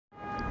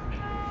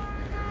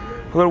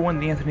Hello everyone,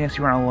 the Anthony S.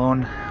 You Aren't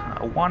Alone.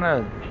 I want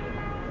to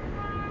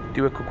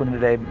do a quick one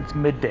today. It's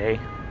midday.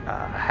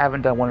 I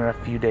haven't done one in a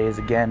few days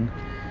again.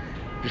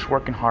 Just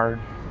working hard.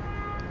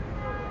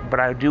 But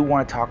I do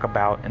want to talk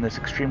about, and this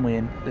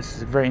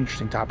is a very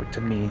interesting topic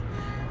to me,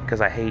 because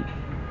I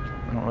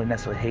don't really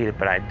necessarily hate it,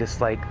 but I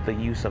dislike the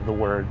use of the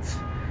words.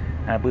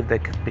 And I believe they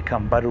could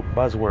become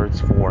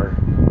buzzwords for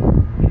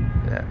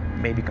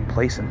maybe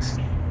complacence.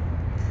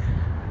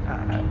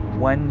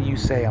 When you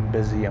say I'm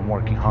busy, I'm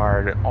working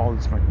hard, all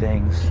these different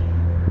things,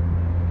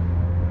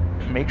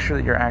 make sure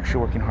that you're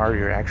actually working hard,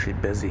 you're actually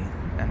busy.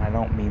 And I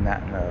don't mean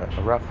that in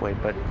a rough way,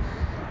 but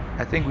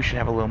I think we should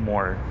have a little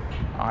more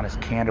honest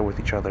candor with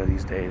each other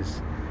these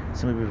days,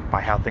 simply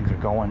by how things are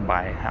going,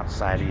 by how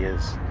society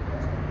is.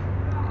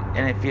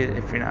 And if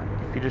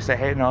you just say,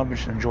 hey, no, I'm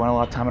just enjoying a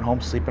lot of time at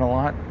home, sleeping a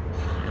lot,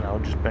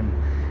 just been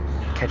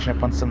catching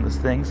up on some of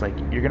these things, like,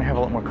 you're gonna have a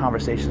lot more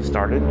conversations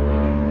started,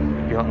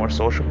 be a lot more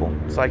sociable.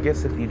 So I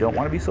guess if you don't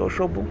want to be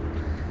sociable,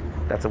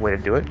 that's a way to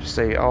do it. Just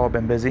say, oh, I've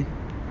been busy,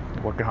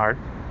 working hard,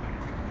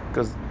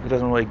 because it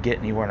doesn't really get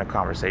anywhere in a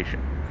conversation.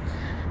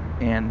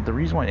 And the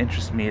reason why it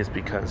interests me is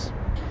because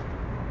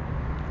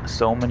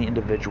so many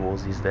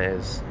individuals these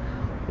days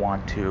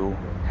want to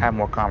have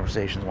more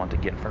conversations, want to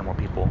get in front of more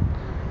people,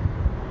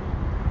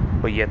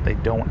 but yet they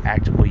don't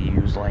actively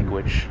use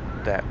language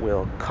that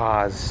will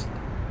cause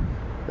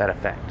that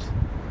effect.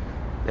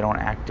 They don't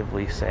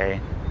actively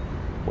say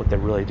what they're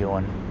really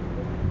doing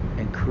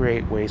and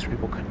create ways for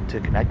people to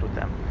connect with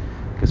them.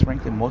 Because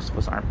frankly, most of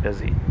us aren't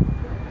busy.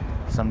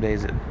 Some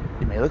days it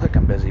may look like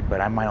I'm busy,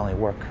 but I might only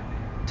work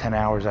 10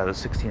 hours out of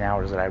the 16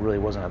 hours that I really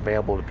wasn't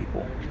available to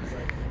people.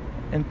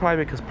 And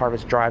probably because part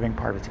of it's driving,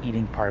 part of it's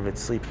eating, part of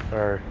it's sleep,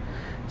 or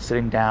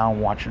sitting down,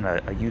 watching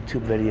a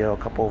YouTube video, a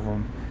couple of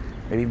them,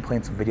 maybe even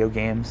playing some video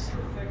games.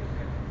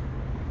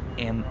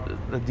 And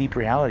the deep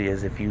reality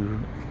is, if you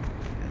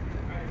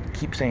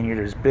keep saying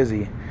you're just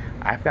busy,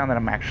 I found that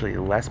I'm actually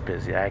less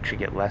busy. I actually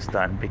get less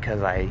done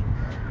because I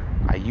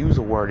use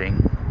a wording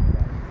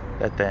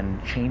that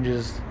then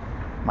changes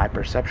my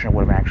perception of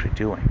what I'm actually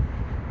doing.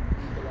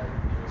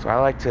 So I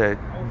like to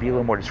be a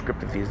little more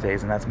descriptive these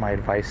days, and that's my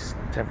advice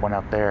to everyone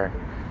out there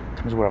in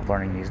terms of what I'm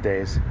learning these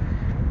days.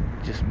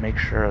 Just make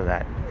sure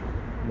that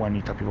when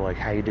you tell people, like,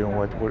 how you doing,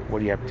 what are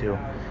you up to,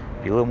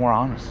 be a little more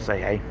honest. Say,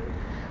 hey,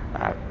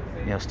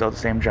 still at the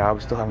same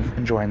job, still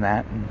enjoying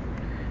that, and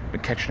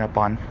been catching up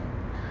on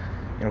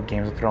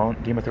Game of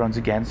Thrones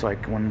again. So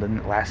like when the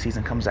last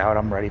season comes out,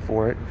 I'm ready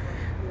for it.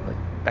 Like,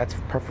 that's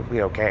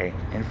perfectly okay.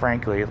 And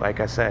frankly, like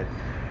I said,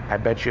 I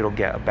bet you it'll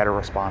get a better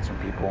response from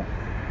people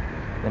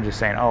than just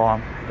saying, oh,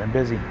 I've been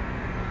busy.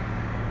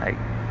 Like,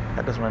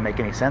 that doesn't really make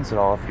any sense at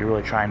all if you're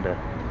really trying to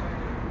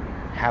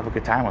have a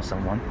good time with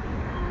someone.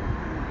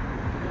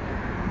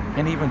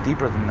 And even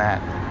deeper than that,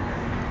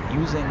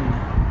 using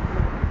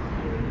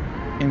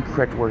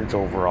incorrect words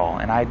overall,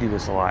 and I do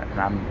this a lot, and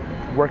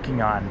I'm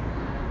working on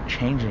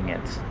changing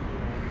it,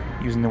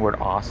 using the word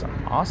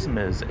awesome. Awesome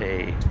is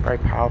a very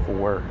powerful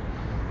word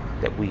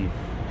that we've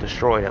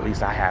destroyed, at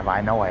least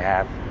I know I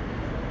have,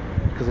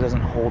 because it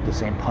doesn't hold the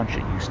same punch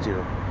it used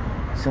to,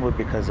 simply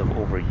because of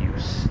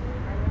overuse.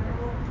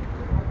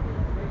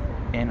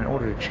 And in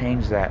order to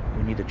change that,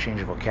 we need to change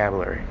the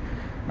vocabulary.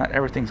 Not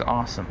everything's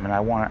awesome, and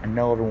I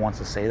know everyone wants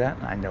to say that,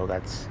 and I know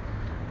that's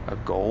a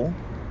goal,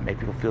 make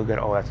people feel good.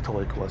 Oh, that's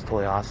totally cool, that's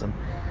totally awesome.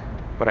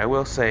 But I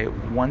will say,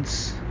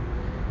 once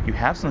you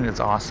have something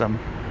that's awesome,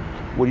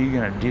 what are you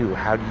going to do?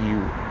 How do you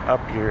up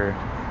your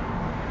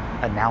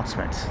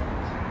announcement?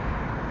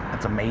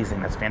 That's amazing,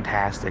 that's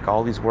fantastic.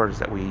 All these words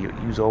that we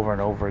use over and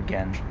over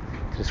again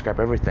to describe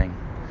everything,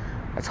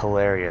 that's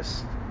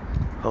hilarious.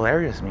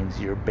 Hilarious means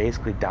you're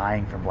basically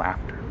dying from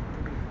laughter.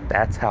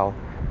 That's how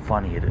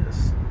funny it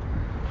is.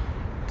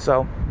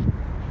 So,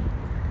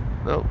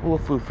 a little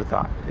food for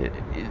thought.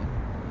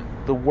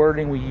 The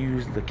wording we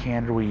use, the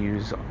candor we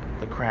use,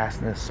 the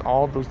crassness,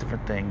 all those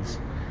different things,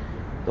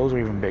 those are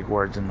even big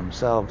words in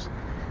themselves.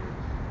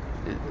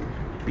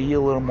 Be a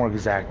little more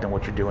exact in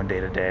what you're doing day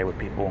to day with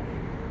people.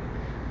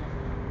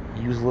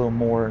 Use a little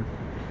more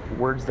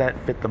words that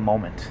fit the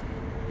moment.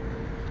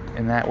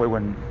 And that way,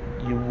 when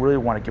you really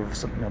want to give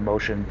something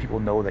emotion, people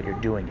know that you're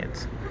doing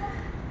it.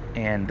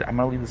 And I'm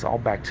going to leave this all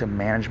back to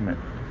management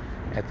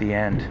at the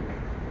end.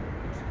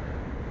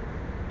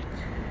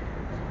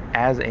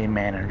 As a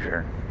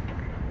manager,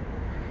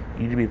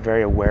 you need to be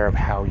very aware of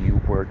how you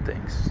word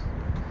things.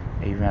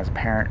 Even as a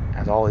parent,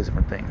 as all these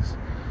different things.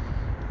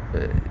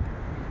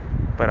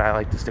 But I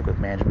like to stick with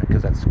management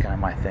because that's kind of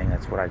my thing.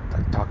 That's what I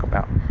talk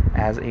about.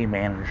 As a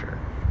manager,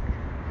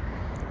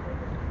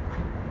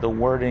 the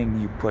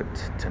wording you put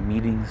to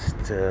meetings,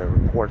 to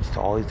reports, to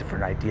all these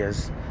different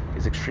ideas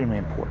is extremely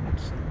important.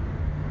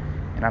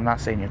 And I'm not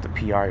saying you have to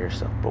PR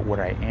yourself, but what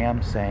I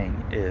am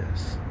saying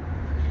is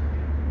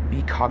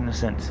be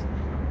cognizant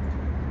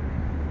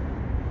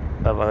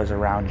of others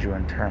around you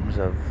in terms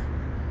of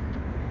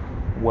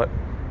what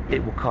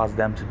it will cause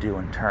them to do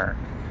in turn.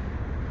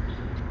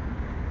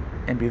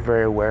 And be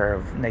very aware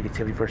of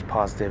negativity versus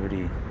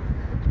positivity,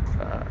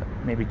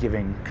 maybe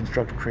giving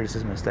constructive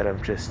criticism instead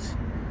of just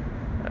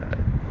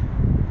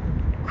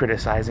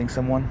criticizing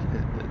someone.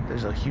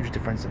 There's a huge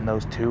difference in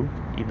those two,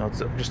 even though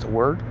it's just a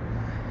word.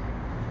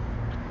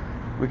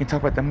 We can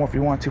talk about that more if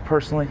you want to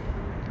personally.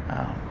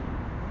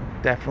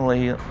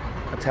 Definitely,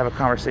 let's have a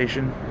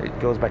conversation. It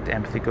goes back to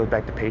empathy, goes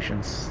back to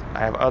patience.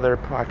 I have other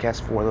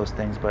podcasts for those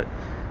things, but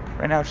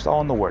right now it's just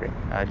all in the wording.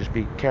 Just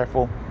be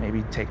careful.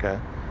 Maybe take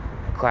a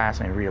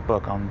class, maybe read a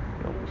book on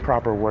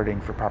proper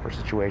wording for proper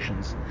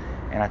situations.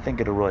 And I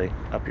think it'll really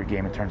up your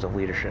game in terms of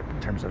leadership,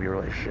 in terms of your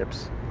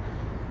relationships.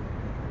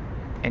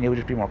 And you'll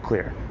just be more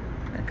clear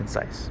and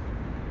concise.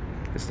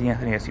 This is the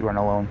Anthony S. You Run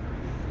Alone.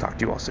 Talk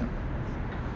to you all soon.